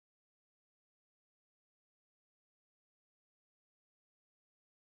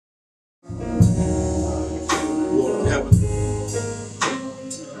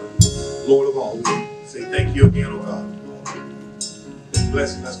Lord of all. We say thank you again, oh God.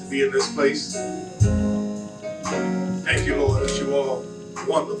 Blessing us to be in this place. Thank you, Lord, that you are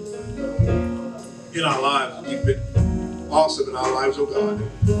wonderful in our lives. You've been awesome in our lives, oh God.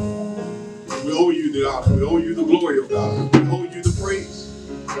 We owe you the honor. We owe you the glory, oh God. We owe you the praise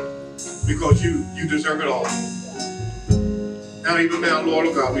because you deserve it all. Now, even now, Lord,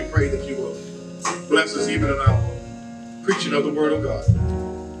 oh God, we pray that you will bless us even in our preaching of the word of God.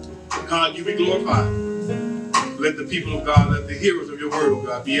 God, you be glorified. Let the people of God, let the hearers of your word, oh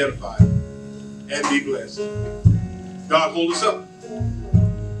God, be edified and be blessed. God, hold us up.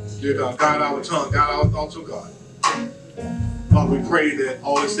 Dear God, guide our tongue, guide our thoughts, oh God. Lord, we pray that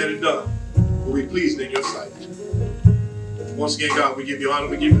all is said and done will be pleasing in your sight. Once again, God, we give you honor,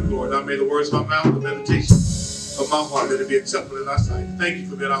 we give you glory. Now may the words of my mouth, the meditation of my heart, let it be acceptable in thy sight. Thank you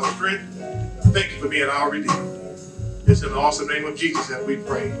for being our strength. Thank you for being our Redeemer. It's in the awesome name of Jesus that we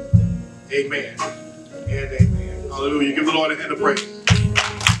pray. Amen and amen. Hallelujah. Give the Lord a hand of praise. Amen.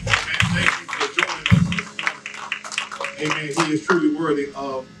 Thank you for joining us. Amen. He is truly worthy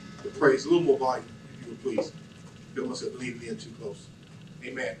of the praise. A little more volume, if you would please. Feel myself leaning in too close.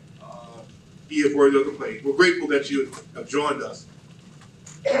 Amen. He is worthy of the praise. We're grateful that you have joined us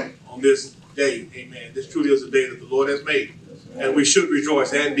on this day. Amen. This truly is a day that the Lord has made. And we should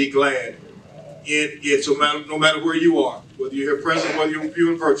rejoice and be glad in it. So no matter where you are, whether you're here present, whether you're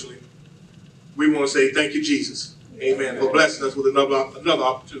viewing virtually, we want to say thank you, Jesus. Amen. For blessing us with another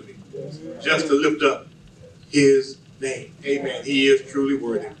opportunity just to lift up his name. Amen. He is truly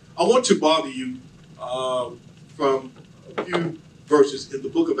worthy. I want to bother you from a few verses in the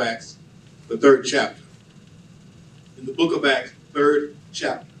book of Acts, the 3rd chapter. In the book of Acts, 3rd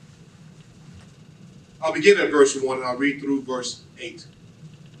chapter. I'll begin at verse 1 and I'll read through verse 8.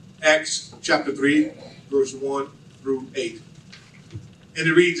 Acts chapter 3, verse 1 through 8. And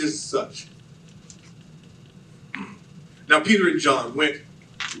it reads as such. Now Peter and John went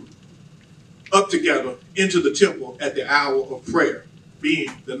up together into the temple at the hour of prayer,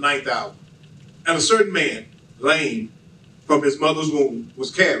 being the 9th hour. And a certain man, lame from his mother's womb, was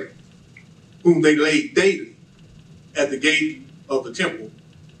carried, whom they laid daily at the gate of the temple,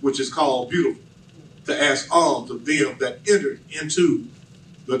 which is called Beautiful, to ask alms of them that entered into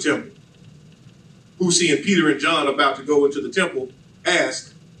the temple. Who, seeing Peter and John about to go into the temple,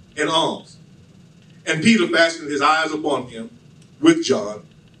 asked an alms. And Peter, fastening his eyes upon him with John,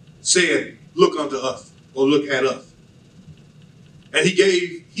 said, Look unto us, or look at us. And he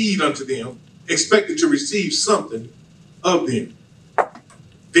gave heed unto them, expecting to receive something of them.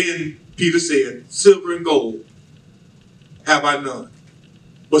 Then Peter said, Silver and gold have I none,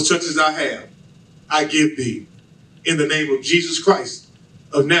 but such as I have, I give thee. In the name of Jesus Christ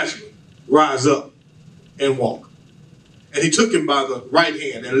of Nazareth, rise up and walk. And he took him by the right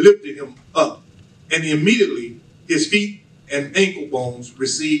hand and lifted him up. And immediately his feet and ankle bones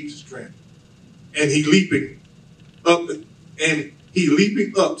received strength. And he leaping up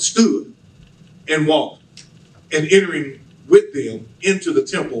stood and walked, and entering with them into the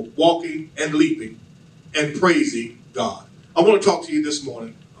temple, walking and leaping and praising God. I want to talk to you this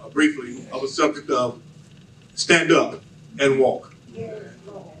morning briefly of a subject of stand up and walk.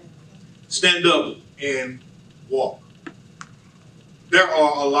 Stand up and walk. There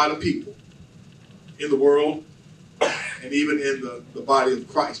are a lot of people in the world and even in the body of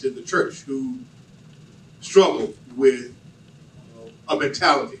Christ, in the church, who struggle with a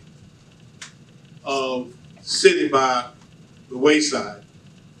mentality of sitting by the wayside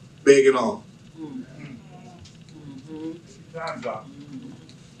begging alms.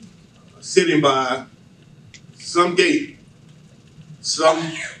 Sitting by some gate,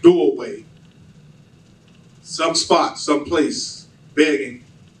 some doorway, some spot, some place, begging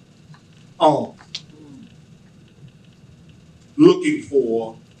alms. Looking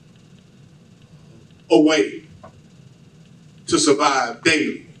for a way to survive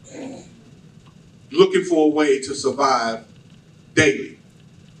daily. Looking for a way to survive daily.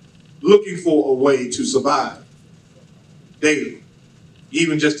 Looking for a way to survive daily.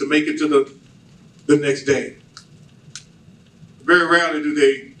 Even just to make it to the next day. Very rarely do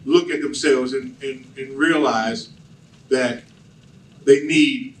they look at themselves and realize that they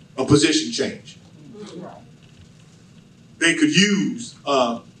need a position change. They could use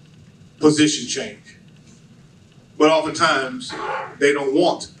a position change. But oftentimes, they don't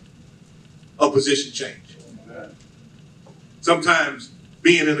want a position change. Sometimes,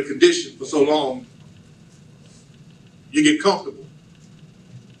 being in a condition for so long, you get comfortable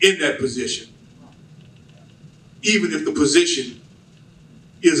in that position, even if the position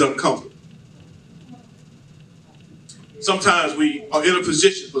is uncomfortable. Sometimes we are in a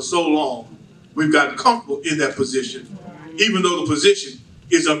position for so long, we've gotten comfortable in that position, even though the position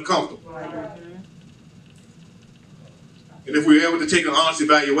is uncomfortable. And if we're able to take an honest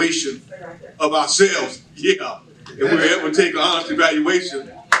evaluation of ourselves, if we're able to take an honest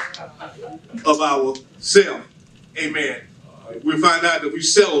evaluation of ourselves, amen, we'll find out that we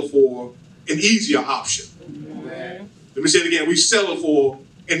settle for an easier option. Let me say it again. We settle for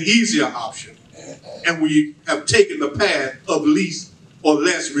an easier option. And we have taken the path of least or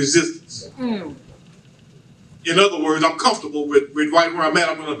less resistance. In other words, I'm comfortable with right where I'm at.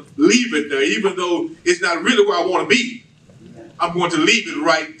 I'm going to leave it there, even though it's not really where I want to be. I'm going to leave it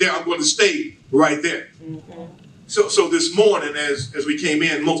right there. I'm going to stay right there. So this morning, as we came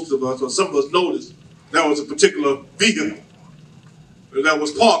in, most of us, or some of us noticed, there was a particular vehicle that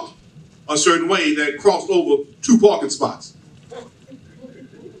was parked a certain way that crossed over 2 parking spots.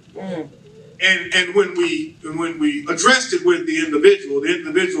 And when we addressed it with the individual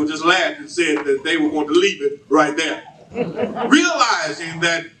just laughed and said that they were going to leave it right there, realizing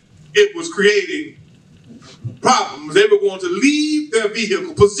that it was creating problems. They were going to leave their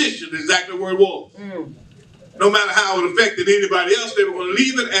vehicle positioned exactly where it was. No matter how it affected anybody else, they were going to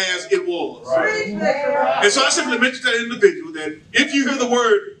leave it as it was. And so I simply mentioned to that individual that if you hear the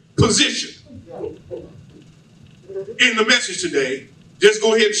word position in the message today, just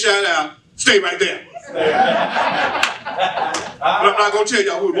go ahead and shout out, stay right there. But I'm not going to tell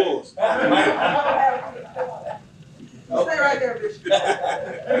y'all who it was. Stay right there, Bishop.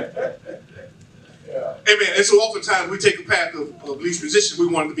 Amen. And so oftentimes we take a path of least resistance. We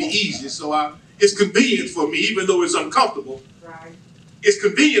want it to be easy. So it's convenient for me, even though it's uncomfortable. Right. It's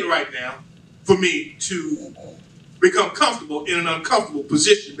convenient right now for me to become comfortable in an uncomfortable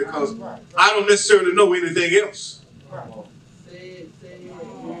position because I don't necessarily know anything else.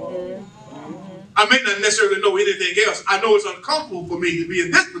 I may not necessarily know anything else. I know it's uncomfortable for me to be in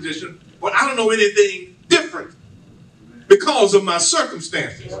this position, but I don't know anything different because of my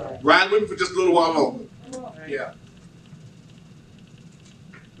circumstances. Ride with me for just a little while longer. Yeah.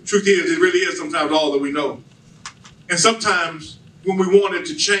 The truth is, it really is sometimes all that we know. And sometimes when we want it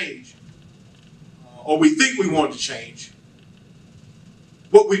to change, or we think we want it to change,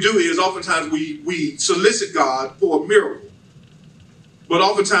 what we do is oftentimes we solicit God for a miracle. But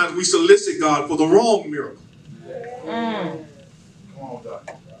oftentimes we solicit God for the wrong miracle.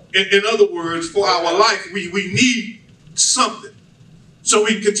 In other words, for our life, we need something so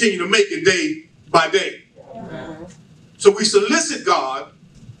we can continue to make it day by day. So we solicit God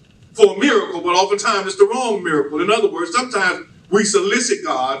for a miracle, but oftentimes it's the wrong miracle. In other words, sometimes we solicit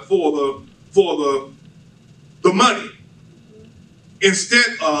God for the money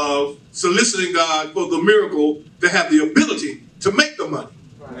instead of soliciting God for the miracle to have the ability to make the money.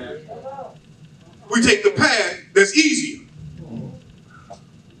 We take the path that's easier,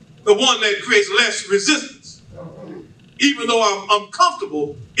 the one that creates less resistance. Even though I'm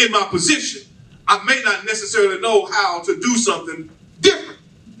comfortable in my position, I may not necessarily know how to do something different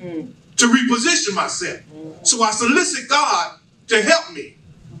to reposition myself. So I solicit God to help me.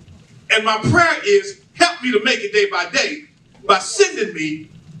 And my prayer is, help me to make it day by day by sending me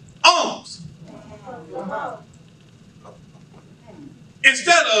alms.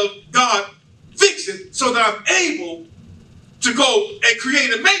 Instead of God fix it so that I'm able to go and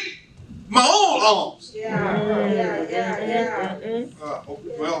create and make my own alms.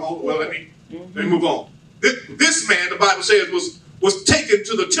 Well, let me move on. This man, the Bible says, was taken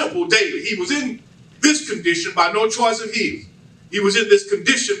to the temple daily. He was in this condition by no choice of his. He was in this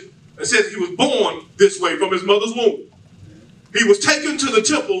condition that says he was born this way from his mother's womb. He was taken to the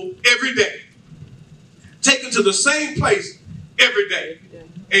temple every day. Taken to the same place every day.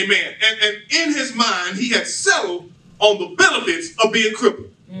 Amen. And in his mind, he had settled on the benefits of being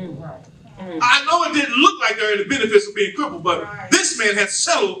crippled. I know it didn't look like there were any benefits of being crippled, but this man had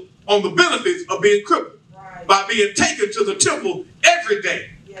settled on the benefits of being crippled by being taken to the temple every day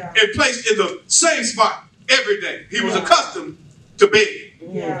and placed in the same spot every day. He was accustomed to begging.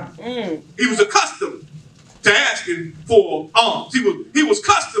 He was accustomed to asking for alms. He was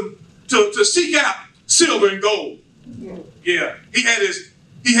accustomed to seek out silver and gold. Yeah. He had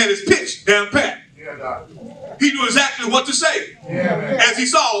his pitch down pat. He knew exactly what to say as he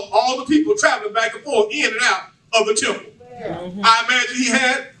saw all the people traveling back and forth in and out of the temple. I imagine he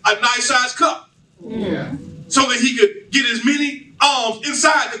had a nice sized cup so that he could get as many alms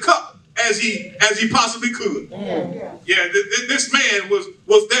inside the cup as he possibly could. This man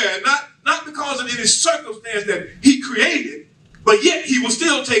was there not because of any circumstance that he created, but yet he was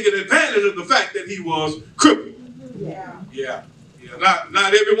still taking advantage of the fact that he was crippled.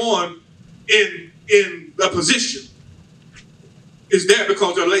 Not everyone in the position is there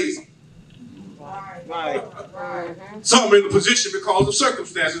because they're lazy. Right. Some are in the position because of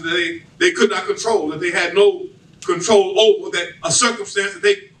circumstances that they could not control, that they had no control over, that a circumstance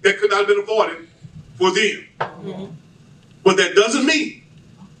that could not have been avoided for them. But that doesn't mean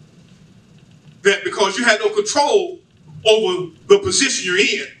that because you had no control over the position you're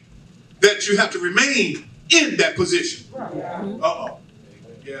in, that you have to remain in that position. Uh-oh.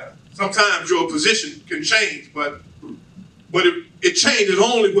 Yeah. Sometimes your position can change, but it changes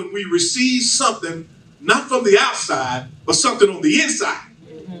only when we receive something, not from the outside, but something on the inside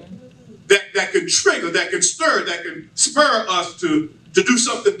that can trigger, that can stir, that can spur us to do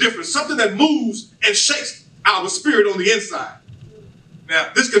something different, something that moves and shakes our spirit on the inside. Now,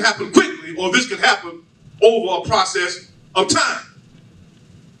 this can happen quickly, or this can happen over a process of time.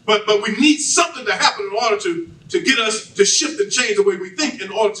 But we need something to happen in order to get us to shift and change the way we think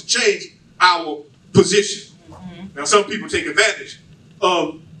in order to change our position. Now, some people take advantage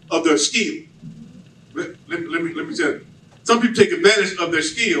of their skill. Let me tell you. Some people take advantage of their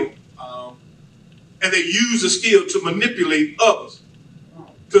skill, and they use the skill to manipulate others,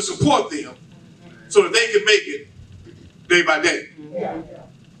 to support them, so that they can make it day by day.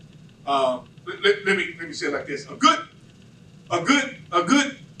 Let me say it like this: a good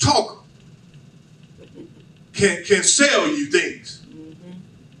talker can sell you things,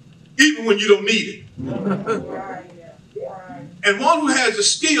 even when you don't need it. And one who has the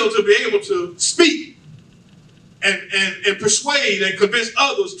skill to be able to speak and persuade and convince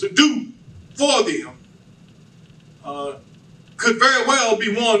others to do for them could very well be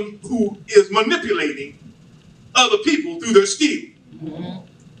one who is manipulating other people through their skill.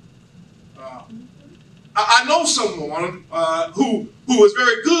 I know someone who is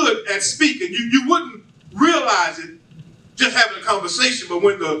very good at speaking. You wouldn't realize it just having a conversation, but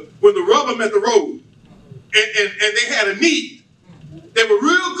when the rubber met the road and they had a need, they were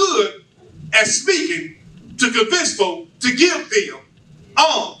real good at speaking to convince folk to give them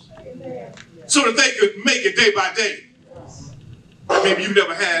alms so that they could make it day by day. Maybe you've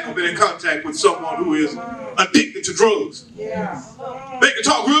never had or been in contact with someone who is addicted to drugs. They can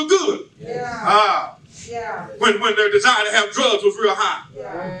talk real good. When their desire to have drugs was real high.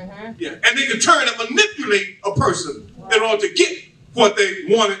 And they can turn and manipulate a person in order to get what they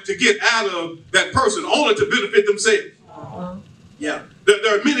wanted to get out of that person, only to benefit themselves.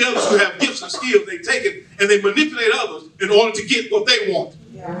 There are many others who have gifts and skills. They take it and they manipulate others in order to get what they want.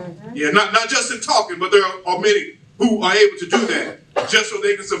 Not just in talking, but there are many who are able to do that just so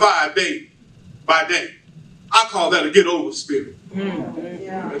they can survive day by day. I call that a get over spirit.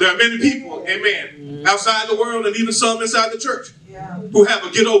 There are many people, amen, outside the world and even some inside the church who have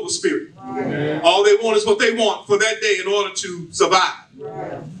a get over spirit. All they want is what they want for that day in order to survive.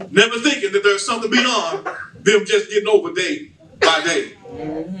 Never thinking that there's something beyond them just getting over day by day.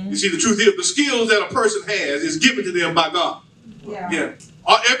 You see, the truth is the skills that a person has is given to them by God.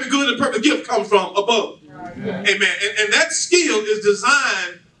 Every good and perfect gift comes from above. Amen. And that skill is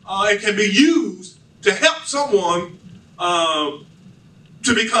designed and can be used to help someone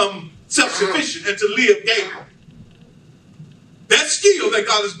to become self-sufficient and to live gainfully. That skill that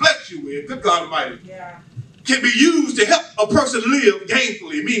God has blessed you with, good God Almighty, can be used to help a person live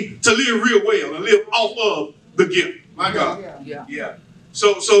gainfully. I mean, to live real well and live off of the gift. My God.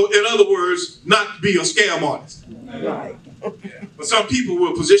 So in other words, not be a scam artist. But some people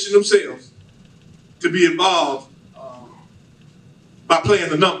will position themselves to be involved by playing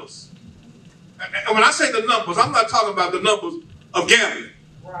the numbers. And when I say the numbers, I'm not talking about the numbers of gambling,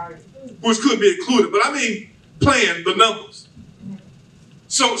 which could be included, but I mean playing the numbers.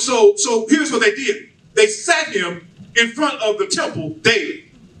 So here's what they did. They sat him in front of the temple daily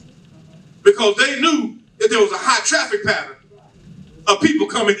because they knew that there was a high traffic pattern of people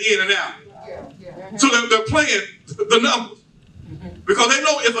coming in and out. So they're playing the numbers because they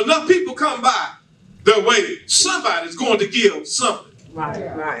know if enough people come by their way, somebody's going to give something.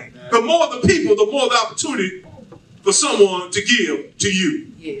 The more the people, the more the opportunity for someone to give to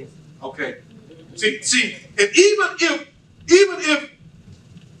you. Okay. See, and even if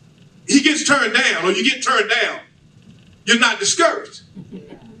he gets turned down or you get turned down, you're not discouraged.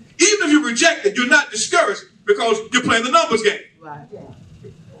 Even if you're rejected, you're not discouraged because you're playing the numbers game.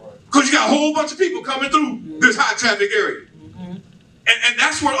 Because you got a whole bunch of people coming through this high traffic area. And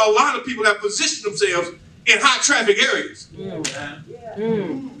that's where a lot of people have positioned themselves in high traffic areas. To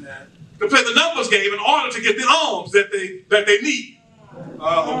play the numbers game in order to get the alms that they need.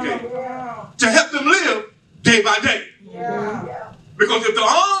 To help them live day by day. Because if the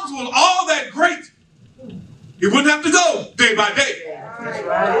alms was all that great, he wouldn't have to go day by day.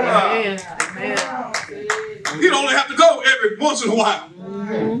 He'd only have to go every once in a while.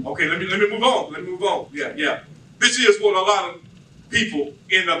 Okay, let me move on. Let me move on. Yeah. This is what a lot of people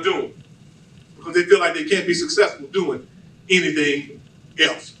end up doing because they feel like they can't be successful doing anything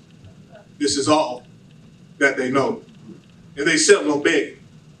else. This is all that they know. And they settle on begging.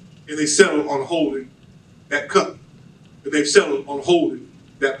 And they settle on holding that cup. And they've settled on holding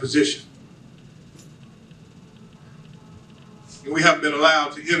that position. And we haven't been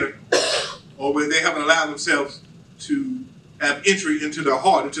allowed to enter, or they haven't allowed themselves to have entry into their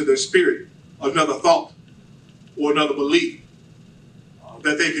heart, into their spirit, another thought or another belief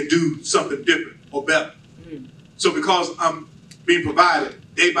that they can do something different or better. So because I'm being provided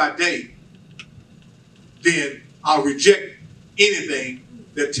day by day, then I'll reject anything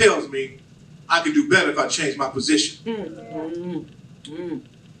that tells me I can do better if I change my position.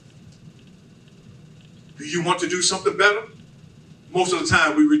 Do you want to do something better? Most of the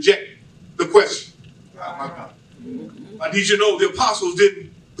time we reject the question. Oh my God. I need you to know the apostles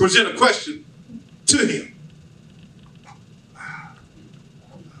didn't present a question to him.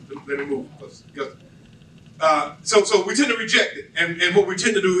 Let me move. So we tend to reject it. And what we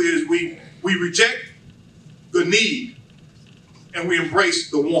tend to do is we reject the need and we embrace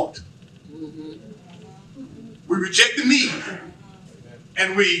the want. We reject the need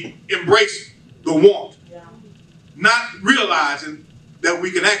and we embrace the want. Not realizing that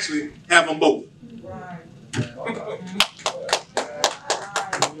we can actually have them both.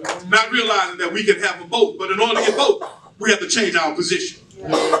 Not realizing that we can have them both. But in order to get both, we have to change our position.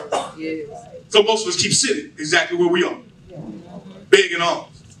 So most of us keep sitting exactly where we are. Begging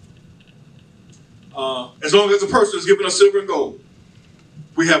alms. As long as a person is giving us silver and gold,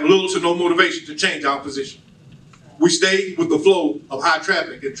 we have little to no motivation to change our position. We stay with the flow of high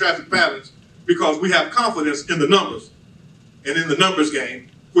traffic and traffic patterns because we have confidence in the numbers and in the numbers game,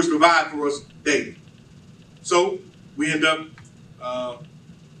 which provide for us daily. So we end up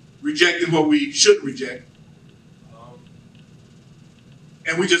rejecting what we shouldn't reject.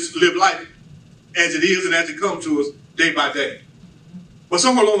 And we just live life as it is and as it comes to us day by day. But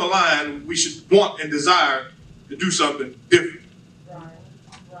somewhere along the line, we should want and desire to do something different.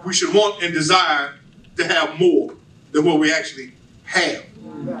 We should want and desire to have more than what we actually have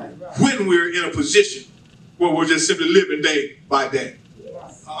when we're in a position where we're just simply living day by day.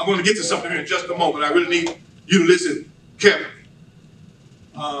 I'm going to get to something here in just a moment. I really need you to listen carefully.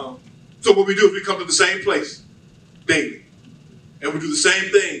 So what we do is we come to the same place daily. And we do the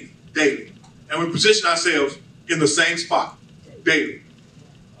same thing daily. And we position ourselves in the same spot daily.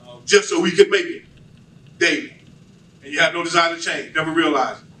 Just so we can make it daily. And you have no desire to change. Never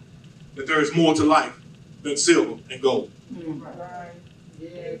realize that there is more to life than silver and gold.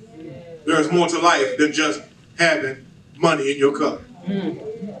 There is more to life than just having money in your cup. And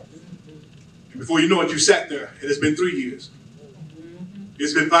before you know it, you sat there, and it's been 3 years.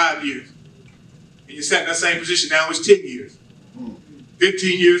 It's been 5 years. And you sat in that same position, now it's 10 years.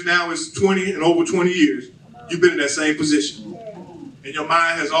 15 years, now it's 20, and over 20 years, you've been in that same position. And your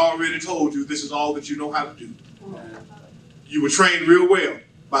mind has already told you this is all that you know how to do. You were trained real well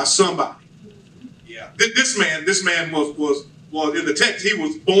by somebody. Yeah. This man was in the text, he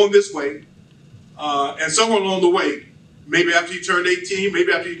was born this way. And somewhere along the way, maybe after he turned 18,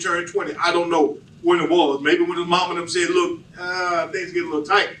 maybe after he turned 20, I don't know when it was. Maybe when his mom and them said, look, things get a little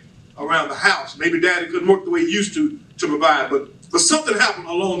tight around the house. Maybe daddy couldn't work the way he used to provide. But something happened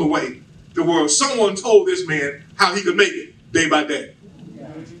along the way to where someone told this man how he could make it day by day.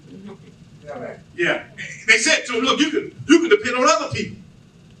 Yeah. They said to him, look, you can depend on other people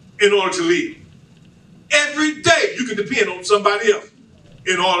in order to live. Every day you can depend on somebody else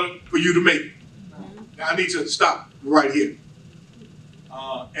in order for you to make it. Now I need to stop right here.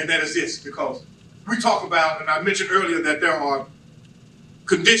 And that is this, because we talk about, and I mentioned earlier that there are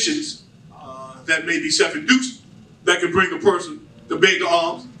conditions that may be self-induced that can bring a person to beg the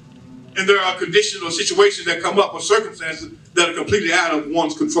alms. And there are conditions or situations that come up or circumstances that are completely out of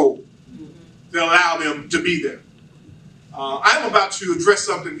one's control. That allow them to be there. I'm about to address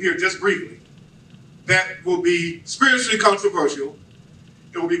something here just briefly that will be spiritually controversial.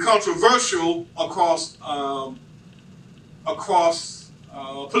 It will be controversial across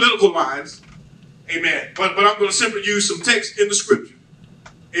political lines. Amen. But I'm going to simply use some text in the scripture.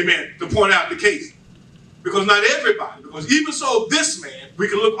 Amen. To point out the case. Because not everybody, because even so this man, we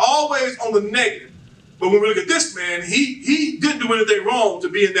can look always on the negative, but when we look at this man, he didn't do anything wrong to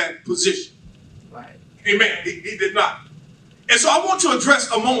be in that position. Right. Amen. He did not. And so I want to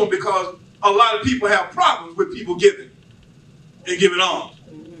address a moment because a lot of people have problems with people giving and giving alms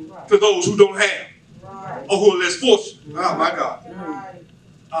to those who don't have or who are less fortunate. Oh my God.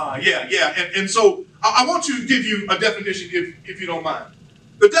 And so I want to give you a definition, if you don't mind.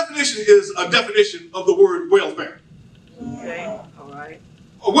 The definition is a definition of the word welfare. Okay, all right.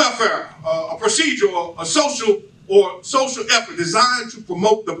 A welfare, a procedure, or a social effort designed to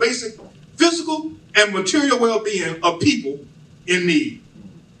promote the basic physical and material well-being of people in need.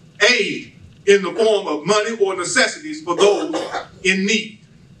 Aid in the form of money or necessities for those in need.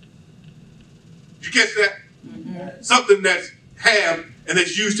 Did you catch that? Mm-hmm. Something that's have and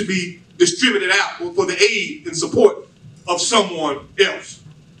that's used to be distributed out for the aid and support of someone else.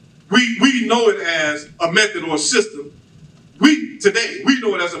 We know it as a method or a system. Today, we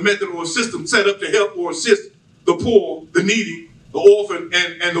know it as a method or a system set up to help or assist the poor, the needy, the orphan,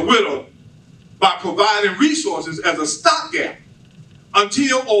 and the widow by providing resources as a stopgap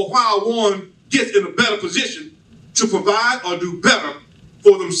until or while one gets in a better position to provide or do better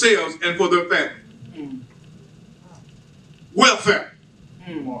for themselves and for their family. Mm. Welfare.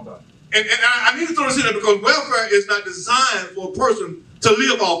 Mm. And I need to throw this in there because welfare is not designed for a person to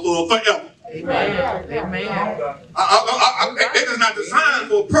live off of forever. Amen. Amen. It is not designed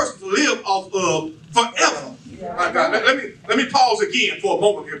for a person to live off of forever. My God, let me pause again for a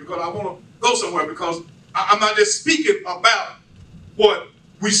moment here because I want to go somewhere because I'm not just speaking about what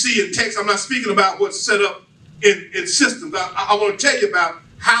we see in text. I'm not speaking about what's set up in systems. I want to tell you about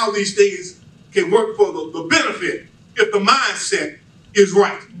how these things can work for the benefit if the mindset is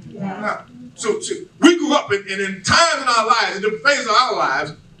right. Yeah. So we grew up and in times in our lives, in different phases of our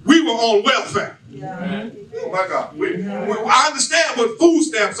lives, we were on welfare. Yeah. Oh my God. I understand what food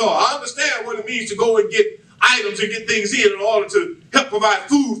stamps are. I understand what it means to go and get items and get things in order to help provide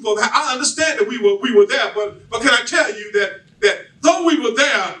food for that. I understand that we were there, but can I tell you that though we were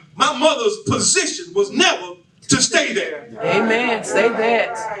there, my mother's position was never to stay there. Amen. Say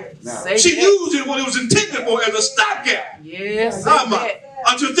that. She used it what it was intended for as a stopgap. Yes.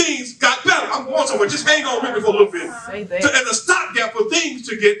 Until things got better. I'm going somewhere. Just hang on with me for a little bit. As a stopgap for things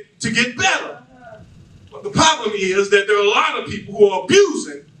to get better. But the problem is that there are a lot of people who are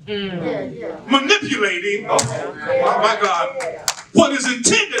abusing, manipulating, my God, what is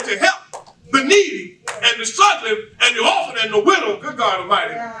intended to help the needy and the struggling and the orphan and the widow. Good God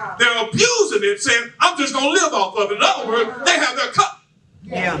Almighty. They're abusing it, saying, I'm just going to live off of it. In other words, they have their cup.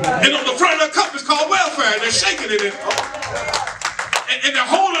 Yeah. And on the front of their cup is called welfare. And they're shaking it. And they're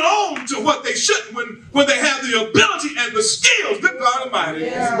holding on to what they shouldn't when they have the ability and the skills, good God Almighty,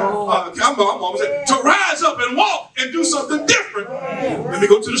 to rise up and walk and do something different. Let me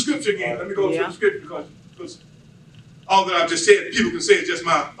go to the scripture again. Let me go to the scripture because all that I've just said, people can say it's just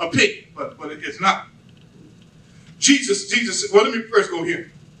my opinion, but it's not. Jesus, well, let me first go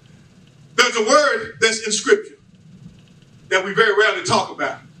here. There's a word that's in scripture that we very rarely talk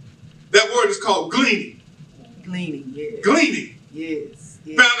about. That word is called gleaning. Gleaning, yes. Gleaning. Yes.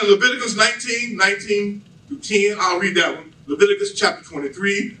 Found in Leviticus 19 through 10. I'll read that one. Leviticus chapter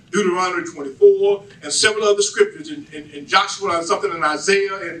 23, Deuteronomy 24, and several other scriptures in Joshua and something in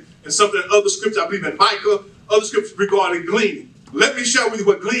Isaiah and something in other scriptures, I believe in Micah, other scriptures regarding gleaning. Let me share with you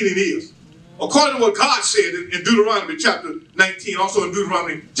what gleaning is. According to what God said in Deuteronomy chapter 19, also in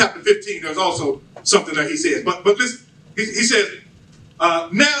Deuteronomy chapter 15, there's also something that he says. But listen, he says,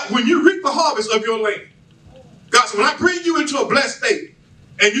 now when you reap the harvest of your land, God said, when I bring you into a blessed state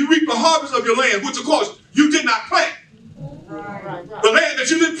and you reap the harvest of your land, which of course you did not plant. The land that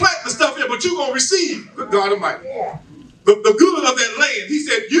you didn't plant the stuff in, but you're going to receive, good God Almighty. The good of that land, he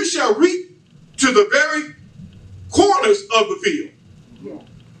said, you shall reap to the very corners of the field.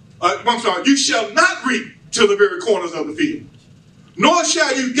 I'm sorry, you shall not reap to the very corners of the field. Nor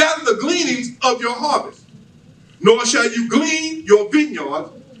shall you gather the gleanings of your harvest. Nor shall you glean your vineyard.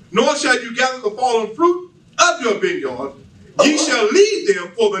 Nor shall you gather the fallen fruit of your vineyard. Ye shall leave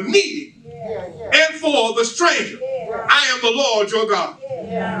them for the needy and for the stranger. I am the Lord your God.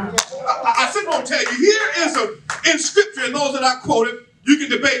 I simply want to tell you, here is in scripture, and those that I quoted, you can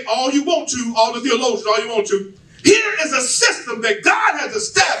debate all you want to, all the theologians, all you want to. Here is a system that God has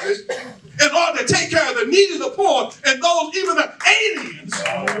established in order to take care of the needy, the poor, and those, even the aliens,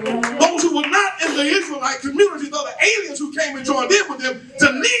 those who were not in the Israelite community, though the aliens who came and joined in with them, to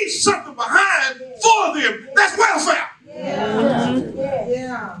leave something behind for them. That's welfare.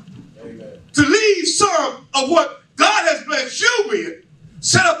 To leave some of what God has blessed you with,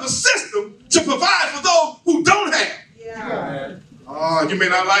 set up a system to provide for those who don't have. You may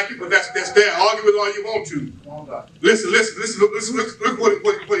not like it, but that's there. Argue with it all you want to. Listen. Look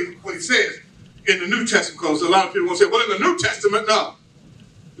what he says in the New Testament, because a lot of people will say, well, in the New Testament, no.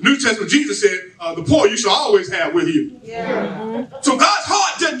 The New Testament, Jesus said, the poor you shall always have with you. So God's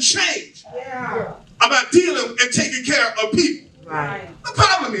heart doesn't change about dealing and taking care of people. The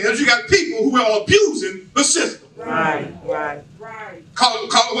problem is you got people who are abusing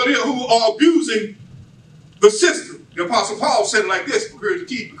Apostle Paul said it like this, but here's the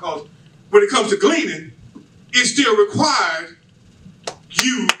key, because when it comes to gleaning, it still required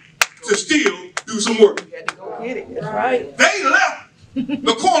you to still do some work. You had to go get it. That's right. They left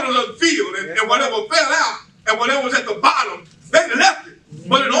the corners of the field, and whatever fell out and whatever was at the bottom, they left it.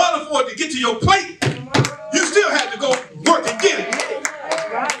 But in order for it to get to your plate, you still had to go work and get it.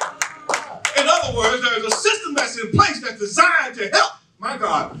 In other words, there's a system that's in place that's designed to help, my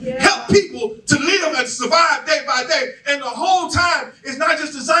God, help people to live and survive day by day. And the whole time, it's not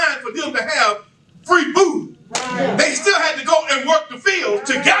just designed for them to have free food. They still had to go and work the field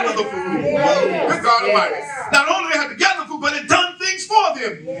to gather the food. Good God Almighty. Not only they had to gather the food, but it done things for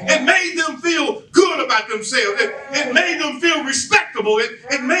them. It made them feel good about themselves. It made them feel respectable.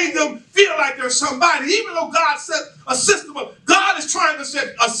 It made them feel like they're somebody. Even though God set a system up, God is trying to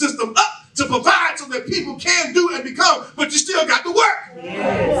set a system up to provide so that people can do and become, but you still got to work.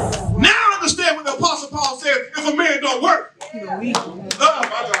 Yes. Now I understand what the Apostle Paul said, if a man don't work. Oh my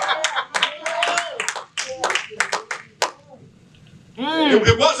God.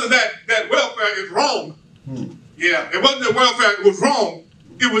 It wasn't that welfare is wrong. Yeah, it wasn't that welfare was wrong.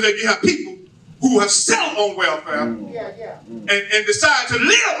 It was that you have people who have settled on welfare and decide to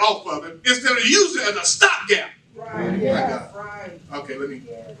live off of it instead of using it as a stopgap. Right. Okay, let me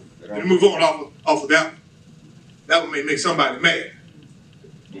move on off of that one. That one may make somebody mad.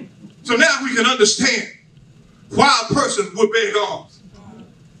 So now we can understand why a person would beg alms.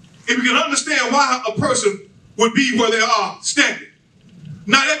 If we can understand why a person would be where they are standing.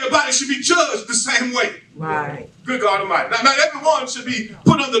 Not everybody should be judged the same way. Right. Good God Almighty. Not everyone should be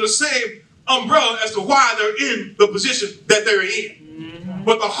put under the same umbrella as to why they're in the position that they're in.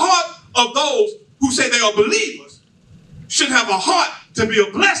 But the heart of those who say they are believers should have a heart to be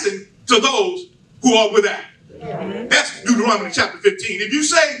a blessing to those who are without. That's Deuteronomy chapter 15. If you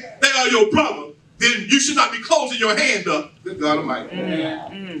say they are your brother, then you should not be closing your hand up, good God Almighty,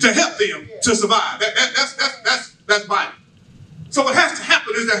 to help them to survive. That's Bible. So what has to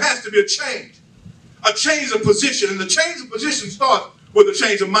happen is there has to be a change of position. And the change of position starts with a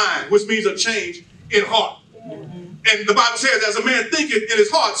change of mind, which means a change in heart. And the Bible says, as a man thinketh in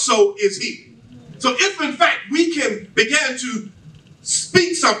his heart, so is he. So if in fact we can begin to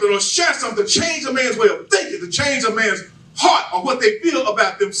speak something or share something, change a man's way of thinking, to change a man's heart or what they feel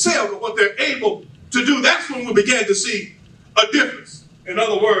about themselves or what they're able to do, that's when we begin to see a difference. In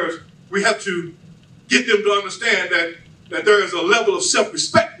other words, we have to get them to understand that there is a level of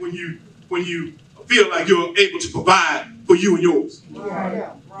self-respect when you feel like you're able to provide for you and yours.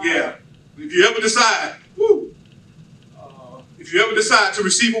 Yeah. If you ever decide, to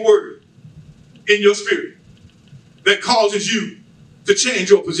receive a word in your spirit that causes you to change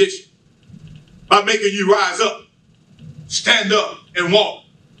your position by making you rise up, stand up, and walk.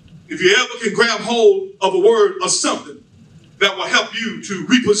 If you ever can grab hold of a word or something that will help you to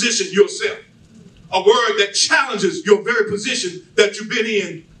reposition yourself, a word that challenges your very position that you've been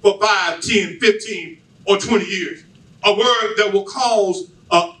in for 5, 10, 15, or 20 years. A word that will cause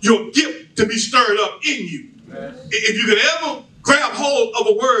your gift to be stirred up in you. Yes. If you can ever grab hold of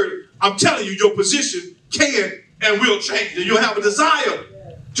a word, I'm telling you, your position can and will change. And you'll have a desire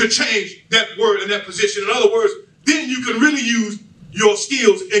to change that word and that position. In other words, then you can really use your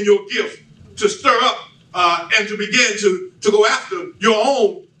skills and your gift to stir up and to begin to go after your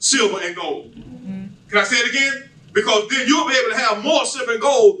own silver and gold. Can I say it again? Because then you'll be able to have more silver and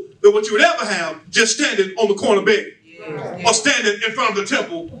gold than what you would ever have just standing on the corner begging or standing in front of the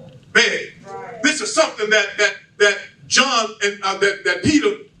temple begging. This is something that John and that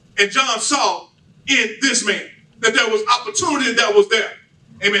Peter and John saw in this man, that there was opportunity that was there.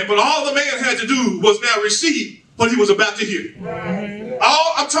 Amen. But all the man had to do was now receive what he was about to hear.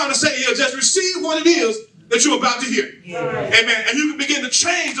 All I'm trying to say is just receive what it is that you're about to hear. Amen. And you can begin to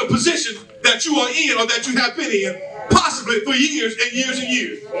change the position that you are in or that you have been in, possibly for years and years and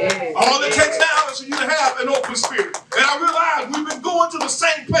years. All it takes now is for you to have an open spirit. And I realize we've been going to the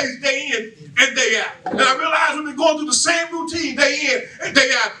same place day in and day out. And I realize we've been going through the same routine day in and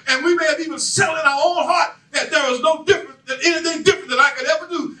day out. And we may have even settled in our own heart that there is no different than anything different that I could ever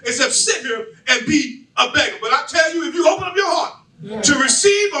do except sit here and be a beggar. But I tell you, if you open up your heart to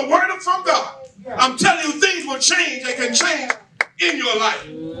receive a word from God, I'm telling you, things will change and can change in your life.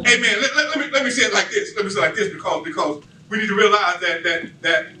 Amen. Let me say it like this. Let me say it like this because we need to realize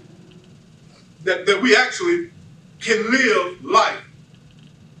that we actually can live life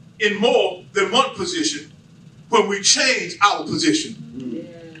in more than one position when we change our position.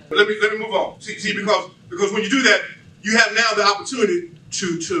 But let me move on. See, because when you do that, you have now the opportunity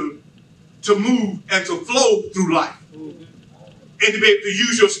to move and to flow through life. And to be able to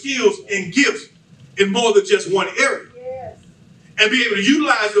use your skills and gifts in more than just one area. and be able to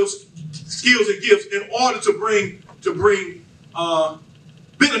utilize those skills and gifts in order to bring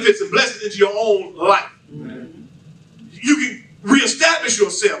benefits and blessings into your own life. You can reestablish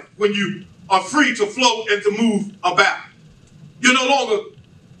yourself when you are free to flow and to move about. You're no longer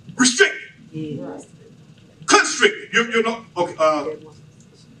restricted, constricted. You're not okay.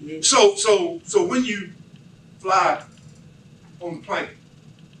 So when you fly on the plane,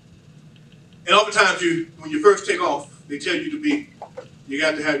 and oftentimes when you first take off, they tell you you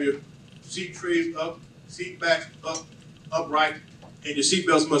got to have your seat trays up, seat backs up, upright, and your seat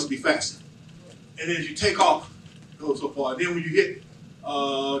belts must be fastened. And then as you take off, go so far. And then when you get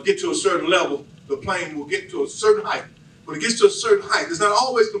to a certain level, the plane will get to a certain height. When it gets to a certain height, it's not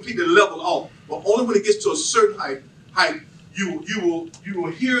always completely leveled off, but only when it gets to a certain height, you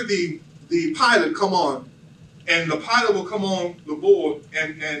will hear the pilot come on, and the pilot will come on the board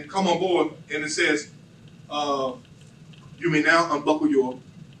and come on board, and it says, you may now unbuckle your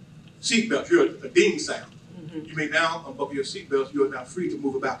seatbelt. You hear a ding sound. You may now unbuckle your seatbelts. You are now free to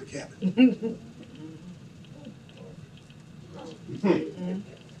move about the cabin.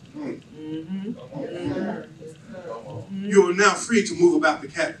 You are now free to move about the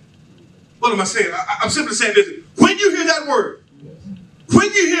cabin. What am I saying? I'm simply saying this. When you hear that word,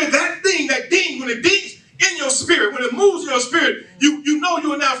 when you hear that thing, that ding, when it dings in your spirit, when it moves in your spirit, you know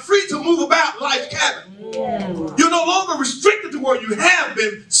you are now free to move about life's cabin. You're no longer restricted to where you have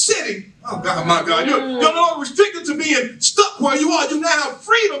been sitting. Oh God, my God. You're no longer restricted to being stuck where you are. You now have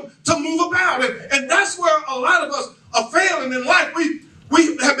freedom to move about. And that's where a lot of us are failing in life.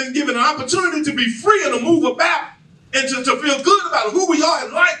 We have been given an opportunity to be free and to move about and to feel good about who we are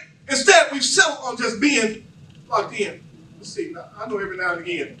in life. Instead, we've settled on just being locked in. Let's see. I know every now and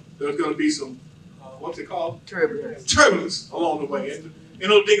again there's going to be some, what's it called? Turbulence along the way. And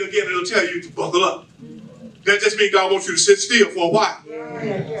it'll ding again, it'll tell you to buckle up. That just means God wants you to sit still for a while.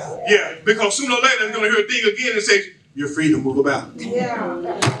 Yeah, because sooner or later, you're going to hear a ding again and say, you're free to move about. Yeah.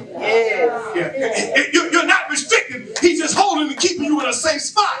 You're not restricted. He's just holding and keeping you in a safe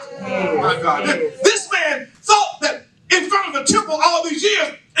spot. My God. This man thought that in front of the temple all these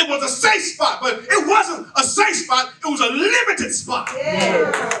years, it was a safe spot, but it wasn't a safe spot. It was a limited spot.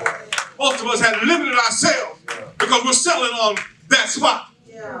 Most of us have limited ourselves because we're settling on that spot.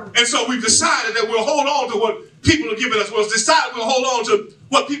 And so we've decided that we'll hold on to what people are giving us. We've decided we'll hold on to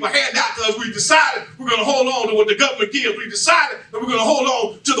what people hand out to us. We've decided we're going to hold on to what the government gives. We've decided that we're going to hold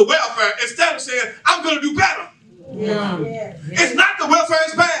on to the welfare instead of saying, I'm going to do better. It's not the welfare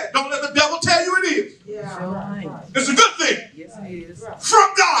is bad. Don't let the devil tell you it is. It's a good thing. Yes, it is.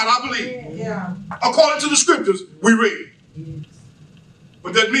 From God, I believe. According to the scriptures we read.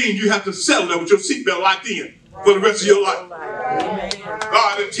 But that means you have to settle there with your seatbelt locked in for the rest of your life.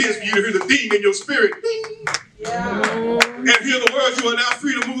 God intends for you to hear the ding in your spirit. Ding. And hear the words, you are now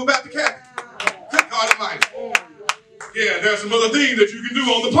free to move about the cabin. Good God Almighty. Yeah, there are some other things that you can do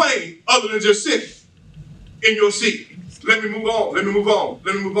on the plane other than just sitting in your seat. Let me move on. Let me move on.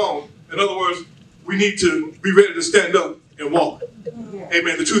 Let me move on. In other words, we need to be ready to stand up and walk.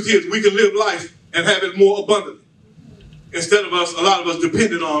 Amen. The truth is, we can live life and have it more abundantly. Instead of us, a lot of us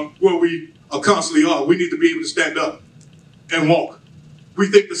depending on where we constantly are. We need to be able to stand up and walk. We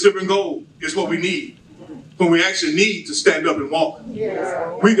think the silver and gold is what we need, when we actually need to stand up and walk.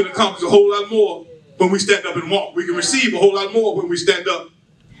 We can accomplish a whole lot more when we stand up and walk. We can receive a whole lot more when we stand up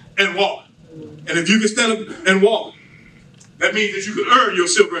and walk. And if you can stand up and walk, that means that you can earn your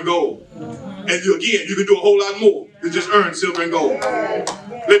silver and gold. And you can do a whole lot more than just earn silver and gold.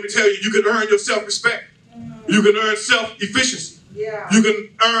 Let me tell you, you can earn your self-respect. You can earn self-efficiency. You can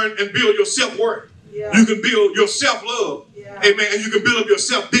earn and build your self-worth. You can build your self-love. Amen. And you can build up your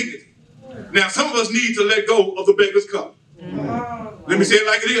self-dignity. Now, some of us need to let go of the beggar's cup. Let me say it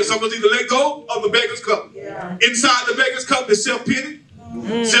like it is. Some of us need to let go of the beggar's cup. Inside the beggar's cup is self-pity,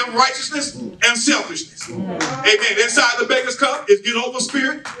 self-righteousness, and selfishness. Amen. Inside the beggar's cup is get over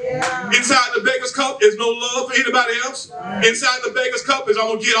spirit. Inside the beggar's cup is no love for anybody else. Inside the beggar's cup is I'm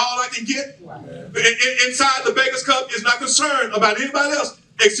going to get all I can get. Inside the beggar's cup is not concerned about anybody else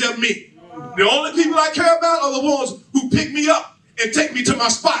except me. The only people I care about are the ones who pick me up and take me to my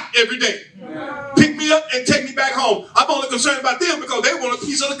spot every day. Pick me up and take me back home. I'm only concerned about them because they want a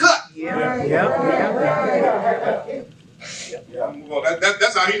piece of the cut.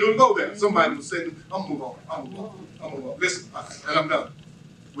 That's how he knew to go there. Somebody was saying, I'm going to move on. I'm going to move on. Listen, and I'm done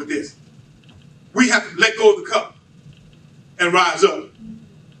with this. We have to let go of the cup and rise up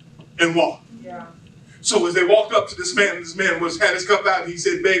and walk. So as they walked up to this man had his cup out, and he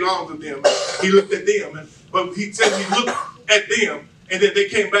said, beg alms of them. He looked at them, but he said he looked at them, and then they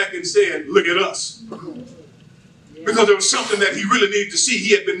came back and said, look at us. because there was something that he really needed to see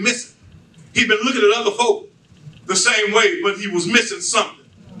he had been missing. He'd been looking at other folk the same way, but he was missing something.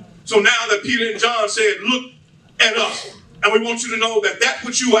 So now that Peter and John said, look at us, and we want you to know that that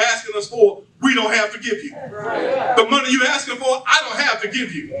which you are asking us for, we don't have to give you. The money you're asking for, I don't have to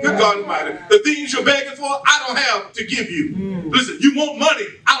give you. Good God Almighty. The things you're begging for, I don't have to give you. Listen, you want money,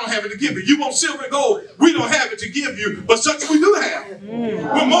 I don't have it to give you. You want silver and gold, we don't have it to give you, but such we do have.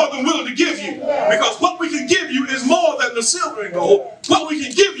 We're more than willing to give you, because what we can give you is more than the silver and gold. What we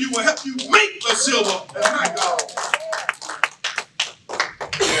can give you will help you make the silver and my gold.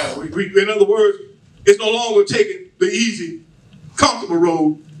 Yeah, in other words, it's no longer taking the easy, comfortable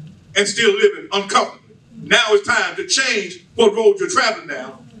road and still living uncomfortably. Now it's time to change what road you're traveling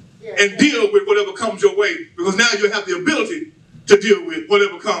down and deal with whatever comes your way, because now you have the ability to deal with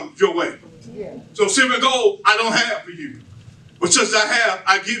whatever comes your way. So silver and gold, I don't have for you. But such as I have,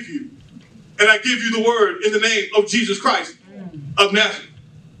 I give you. And I give you the word in the name of Jesus Christ of Nazareth.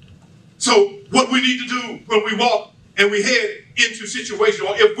 So what we need to do when we walk and we head into situations,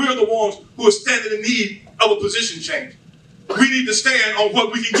 or if we're the ones who are standing in need of a position change, we need to stand on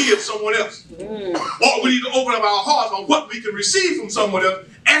what we can give someone else. Or we need to open up our hearts on what we can receive from someone else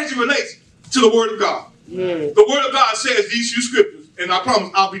as it relates to the Word of God. The Word of God says these few scriptures, and I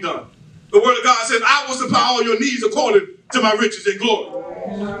promise I'll be done. The Word of God says, I will supply all your needs according to my riches and glory.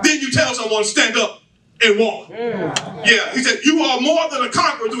 Then you tell someone, stand up and walk. Yeah, he said, you are more than a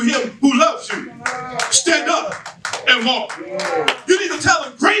conqueror through him who loves you. Stand up and walk. You need to tell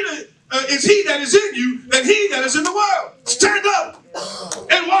them, greater is he that is in you than he that is in the world. Stand up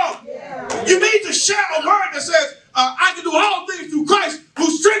and walk. You need to share a word that says, I can do all things through Christ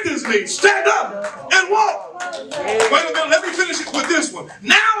who strengthens me. Stand up and walk. Wait a minute, let me finish it with this one.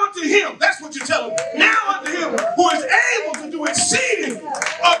 Now unto him, that's what you tell him. Now unto him who is able to do exceeding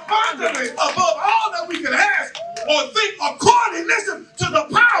abundantly above all that we can ask or think, according, listen, to the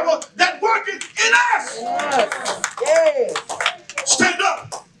power that worketh in us. Stand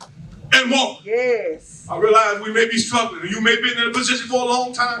up and walk. I realize we may be struggling, and you may be in a position for a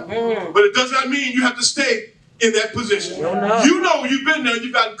long time, but it does not mean you have to stay in that position. You know you've been there,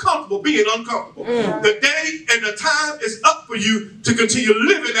 you've gotten comfortable being uncomfortable. The day and the time is up for you to continue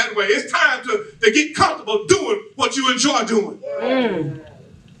living that way. It's time to get comfortable doing what you enjoy doing.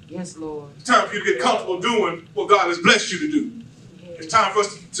 Yes, Lord. It's time for you to get comfortable doing what God has blessed you to do. It's time for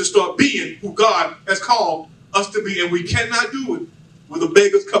us to start being who God has called us to be, and we cannot do it with a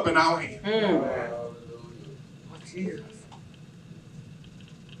beggar's cup in our hand.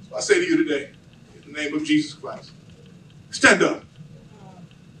 So I say to you today, in the name of Jesus Christ, stand up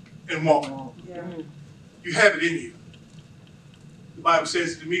and walk. You have it in you. The Bible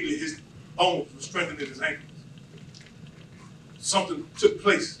says that immediately his bones were strengthened in his ankles. Something took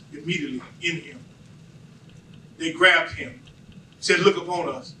place immediately in him. They grabbed him, said, look upon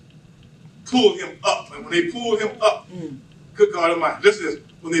us, pulled him up. And when they pulled him up, good God Almighty, listen to this,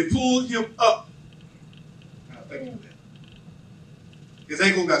 when they pulled him up, thank you for that. His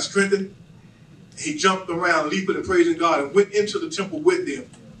ankle got strengthened. He jumped around, leaping and praising God, and went into the temple with them,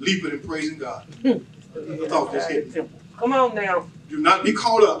 leaping and praising God. I thought this hit me. Come on now. Do not be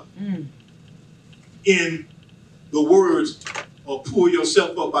caught up in the words or pull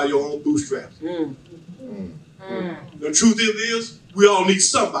yourself up by your own bootstraps. The truth is, we all need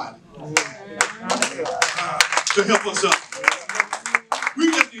somebody to help us up. We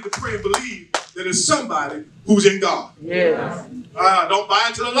just need to pray and believe that it's somebody who's in God. Don't buy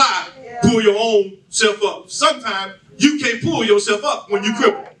into the lie. Pull your own self up. Sometimes you can't pull yourself up when you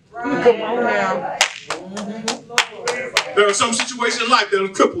cripple. Come on now. There are some situations in life that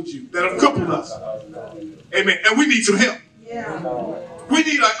have crippled you, that have crippled us. Amen. And we need some help. We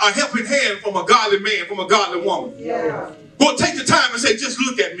need a helping hand from a godly man, from a godly woman. Who'll take the time and say, just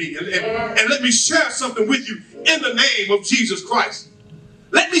look at me and let me share something with you in the name of Jesus Christ.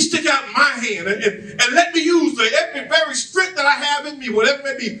 Let me stick out my hand and let me use every very strength that I have in me, whatever it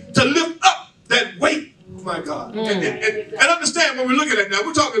may be, to lift up that weight. Oh my God. And understand what we're looking at now.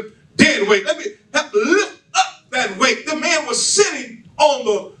 We're talking dead weight. Let me help lift up that weight. The man was sitting on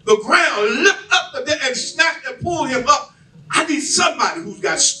the ground, lift up the dead and snatch and pull him up. I need somebody who's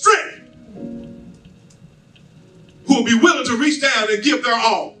got strength, who will be willing to reach down and give their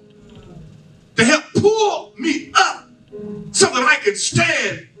all to help pull me up so that I can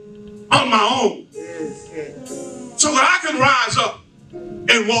stand on my own, so that I can rise up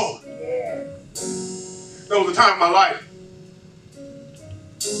and walk. There was a time in my life.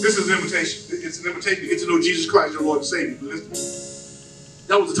 This is an invitation. It's an invitation to get to know Jesus Christ, your Lord and Savior. Listen,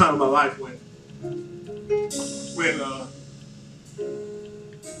 that was a time in my life when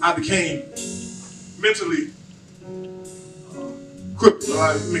I became mentally crippled.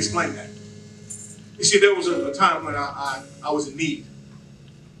 Let me explain that. You see, there was a time when I was in need.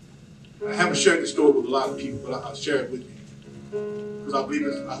 I haven't shared this story with a lot of people, but I'll share it with you because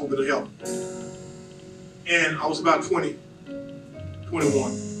I hope it'll help. And I was about 20,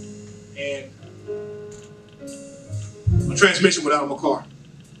 21, and my transmission went out of my car.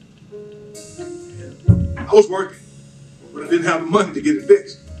 And I was working, but I didn't have the money to get it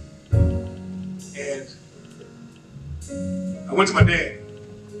fixed. And I went to my dad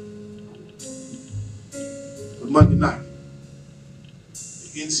on Monday night.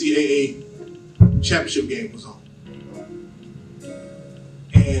 The NCAA championship game was on.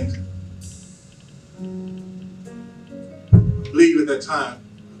 And I believe at that time,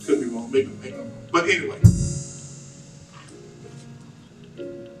 I could be wrong, maybe I'm wrong. But anyway,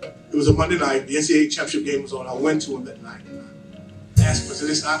 it was a Monday night, the NCAA championship game was on. I went to him that night and I asked him, I said,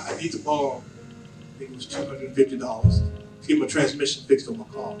 listen, I need to borrow, I think it was $250 to get my transmission fixed on my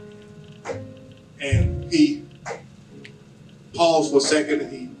car. And he paused for a second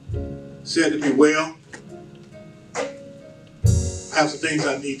and he said to me, well, I have some things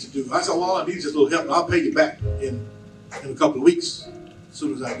I need to do. I said, well, all I need is just a little help, and I'll pay you back in a couple of weeks as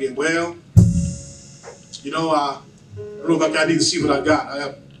soon as I get well. You know, I don't know if I need to see what I got. I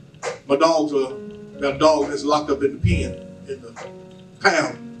have my dogs got a dog that's locked up in the pen, in the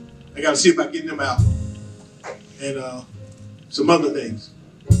pound. I got to see if I can get them out. And some other things.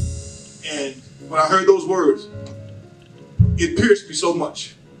 And when I heard those words, it pierced me so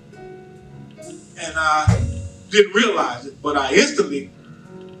much. And I didn't realize it, but I instantly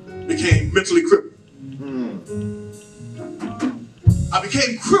became mentally crippled. I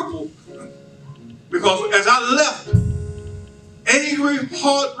became crippled because as I left, angry,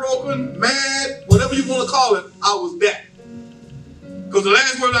 heartbroken, mad, whatever you want to call it, I was that. Because the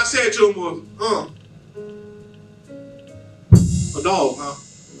last word I said to him was, a dog, huh?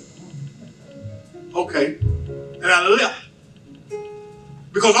 Okay. And I left.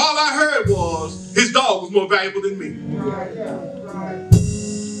 Because all I heard was his dog was more valuable than me.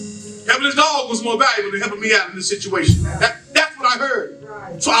 Helping his dog was more valuable than helping me out in this situation. That's what I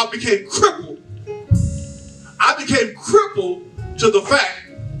heard. So I became crippled. I became crippled to the fact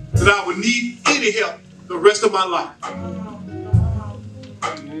that I would need any help the rest of my life.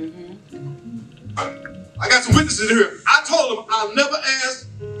 I got some witnesses in here. I told them I'll never ask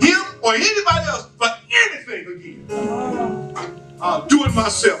him or anybody else for anything again. I'll do it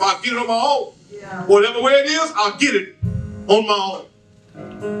myself. I'll get it on my own. Whatever way it is, I'll get it on my own.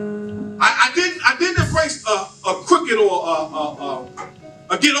 I didn't embrace a crooked or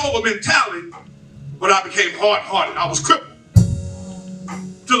a get over mentality, but I became hard-hearted. I was crippled.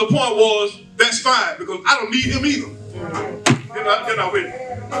 To the point was, that's fine, because I don't need him either. You're not with me.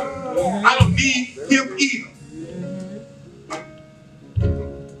 I don't need him either.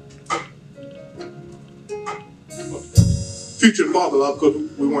 Future father-in-law, because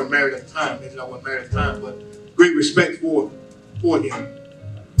we weren't married at the time. Maybe I wasn't married at the time, but great respect for him.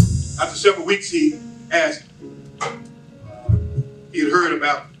 After several weeks, he asked, he had heard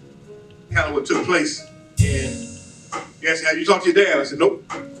about kind of what took place, and he asked, have you talked to your dad? I said, nope.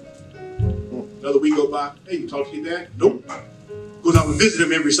 Another week go by, hey, you talked to your dad? Nope. Because I would visit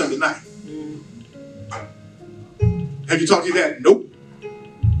him every Sunday night. Have you talked to your dad? Nope.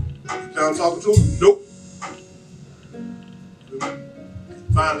 You I'm talking to him? Nope.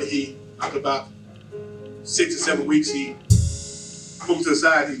 Finally, after about 6 or 7 weeks, he pulled me to the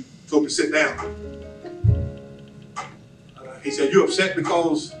side. He told me to sit down. He said, you upset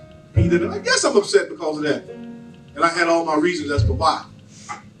because he did it? I guess I'm upset because of that. And I had all my reasons as to why.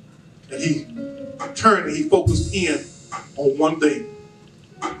 And he turned and he focused in on one thing.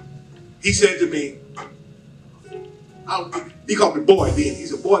 He said to me, he called me boy then. He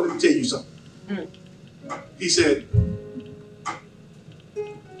said, boy, let me tell you something. He said,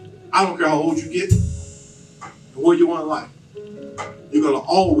 I don't care how old you get and where you are in life, you're going to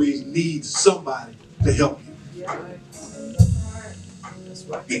always need somebody to help you.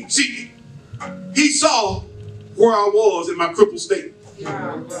 He saw where I was in my crippled state.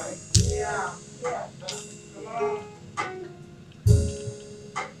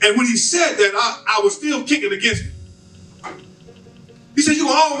 And when he said that, I was still kicking against him. He said, you're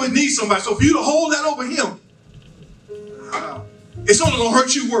going to always need somebody. So for you to hold that over him, it's only going to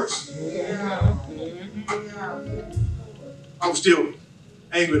hurt you worse. I was still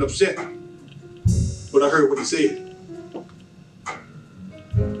angry and upset, but I heard what he said.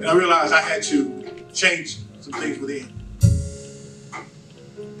 And I realized I had to change some things within.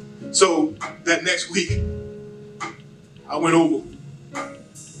 So that next week, I went over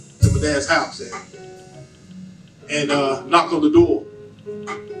to my dad's house and knocked on the door.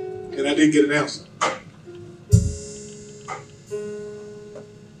 and I didn't get an answer.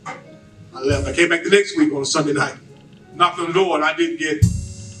 I left. I came back the next week on a Sunday night, knocked on the door, and I didn't get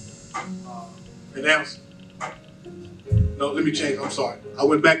an answer. No, let me change. I'm sorry. I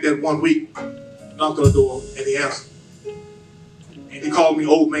went back that 1 week, knocked on the door, and he answered. And he called me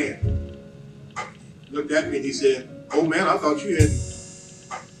old man. He looked at me and he said, "Old man, I thought you had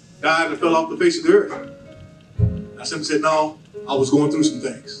died and fell off the face of the earth." I simply said, "No, I was going through some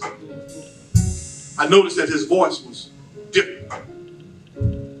things." I noticed that his voice was different.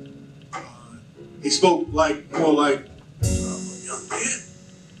 He spoke more like, "Young man,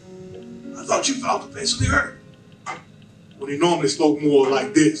 I thought you fell off the face of the earth." When he normally spoke more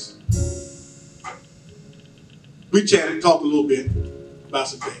like this. We chatted, talked a little bit about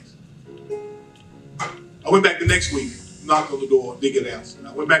some things. I went back the next week, knocked on the door, didn't get an answer.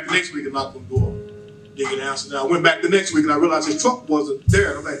 I went back the next week and knocked on the door, didn't get an answer. Now I went back the next week and I realized his truck wasn't there.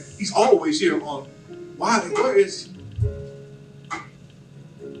 And I'm like, he's always here on, where is he?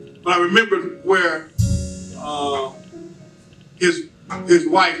 But I remembered where his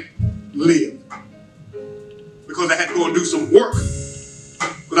wife lived, because I had to go and do some work.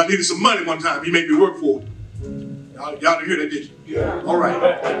 Because I needed some money one time. He made me work for it. Y'all didn't hear that, did you? Yeah. All right.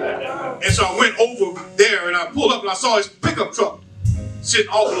 And so I went over there and I pulled up and I saw his pickup truck sitting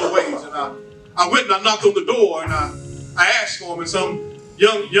off of the ways. And I went and I knocked on the door and I asked for him. And some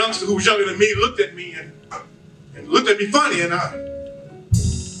youngster who was younger than me looked at me and looked at me funny. And I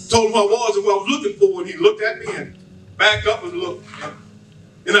told him who I was and what I was looking for. And he looked at me and backed up and looked.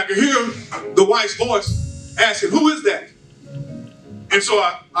 And I could hear the wife's voice asking, "Who is that?" And so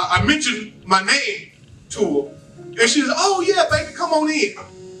I mentioned my name to her. And she said, "Oh yeah, baby, come on in."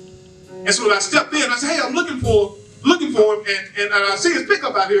 And so when I stepped in, I said, "Hey, I'm looking for him, and I see his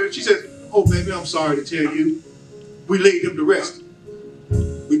pickup out here." And she says, "Oh baby, I'm sorry to tell you, we laid him to rest.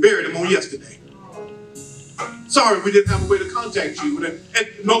 We buried him on yesterday. Sorry, we didn't have a way to contact you." And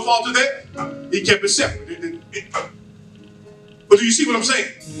no fault of that. He kept it separate. But do you see what I'm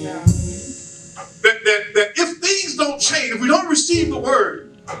saying? Yeah. That if things don't change, if we don't receive the word,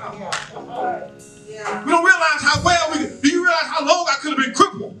 we don't realize how well do you realize how long I could have been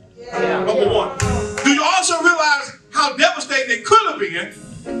crippled? Yeah. Number one. Do you also realize how devastating it could have been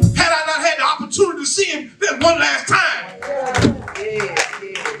had I not had the opportunity to see him that one last time?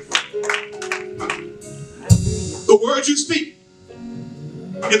 The words you speak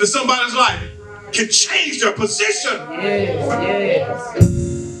into somebody's life can change their position. Yes.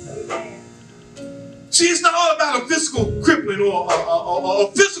 See, it's not all about a physical crippling or a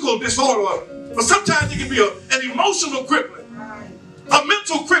physical disorder, but sometimes it can be an emotional crippling, a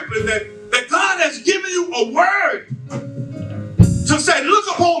mental crippling that God has given you a word to say, "Look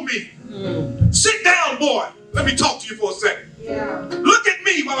upon me. Sit down, boy. Let me talk to you for a second. Yeah. Look at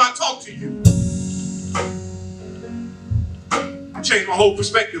me while I talk to you." I changed my whole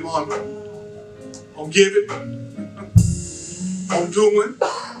perspective on giving, on doing,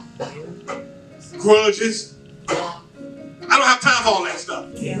 grudges. I don't have time for all that stuff.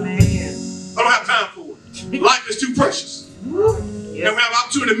 Amen. I don't have time for it. Life is too precious. Yes. And we have an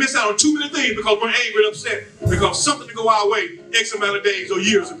opportunity to miss out on too many things because we're angry and upset because something didn't go our way X amount of days or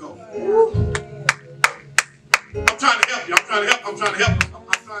years ago. I'm trying to help you. I'm trying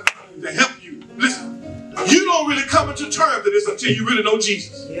to help you. Listen, you don't really come into terms with this until you really know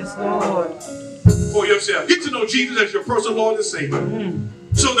Jesus. Yes, Lord. For yourself. Get to know Jesus as your personal Lord and Savior.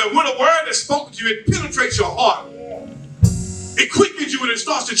 So that when a word is spoken to you, it penetrates your heart. It quickens you and it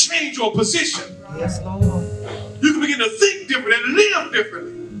starts to change your position. Yes, Lord. You can begin to think different and live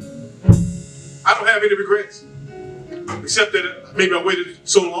differently. I don't have any regrets. Except that maybe I waited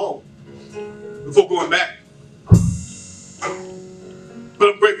so long before going back. But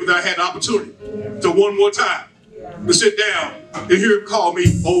I'm grateful that I had the opportunity to one more time to sit down and hear him call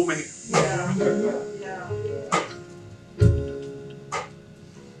me old man.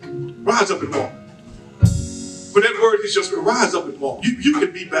 Rise up and walk. When that word is just rise up and walk. You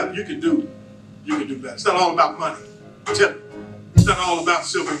can be better. You can do better. It's not all about money. I'm telling you. It's not all about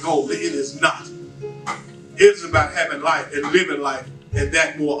silver and gold. It is not. It is about having life and living life and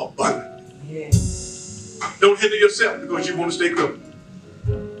that more abundantly. Yes. Don't hinder yourself because you want to stay crippled.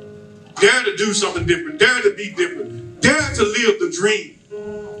 Dare to do something different. Dare to be different. Dare to live the dream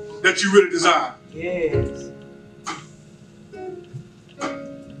that you really desire. Yes.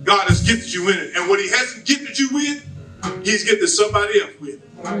 God has gifted you in it. And what he hasn't gifted you with, he's gifted somebody else with.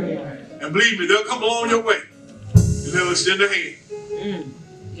 And believe me, they'll come along your way. And they'll extend their hand.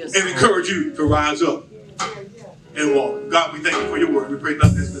 Yes, and encourage you to rise up and walk. God, we thank you for your word. We pray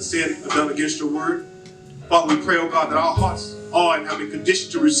nothing has been said or done against your word. Father, we pray, oh God, that our hearts are and have been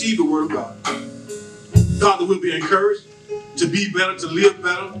conditioned to receive the word of God. God, that we'll be encouraged to be better, to live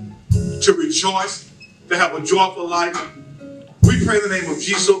better, to rejoice, to have a joyful life. We pray in the name of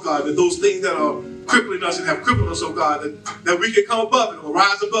Jesus, oh God, that those things that are crippling us and have crippled us, oh God, that we can come above it or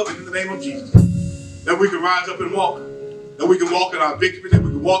rise above it in the name of Jesus. That we can rise up and walk. That we can walk in our victory, that we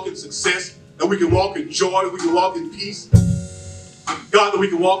can walk in success, that we can walk in joy, that we can walk in peace. God, that we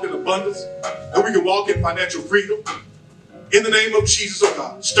can walk in abundance, that we can walk in financial freedom. In the name of Jesus, oh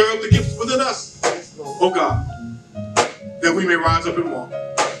God, stir up the gifts within us, oh God, that we may rise up and walk.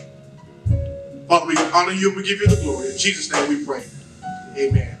 Father, we honor you and we give you the glory. In Jesus' name we pray.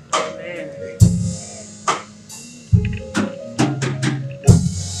 Amen. Amen.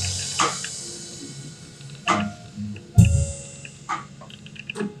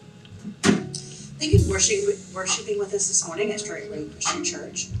 Thank you for worshiping with us this morning at Shevoyd Christian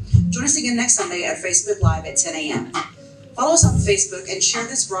Church. Join us again next Sunday at Facebook Live at 10 a.m. Follow us on Facebook and share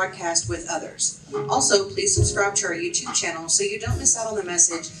this broadcast with others. Also, please subscribe to our YouTube channel so you don't miss out on the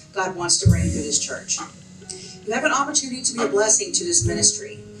message God wants to bring through this church. You have an opportunity to be a blessing to this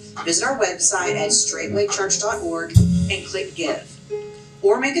ministry. Visit our website at straightwaychurch.org and click Give.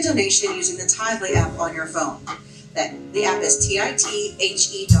 Or make a donation using the Tithely app on your phone. The app is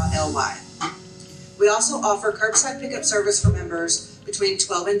tithe.ly. We also offer curbside pickup service for members between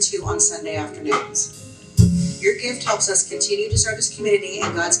 12 and 2 on Sunday afternoons. Your gift helps us continue to serve this community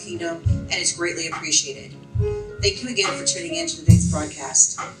and God's kingdom, and it's greatly appreciated. Thank you again for tuning in to today's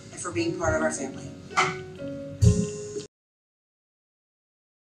broadcast and for being part of our family.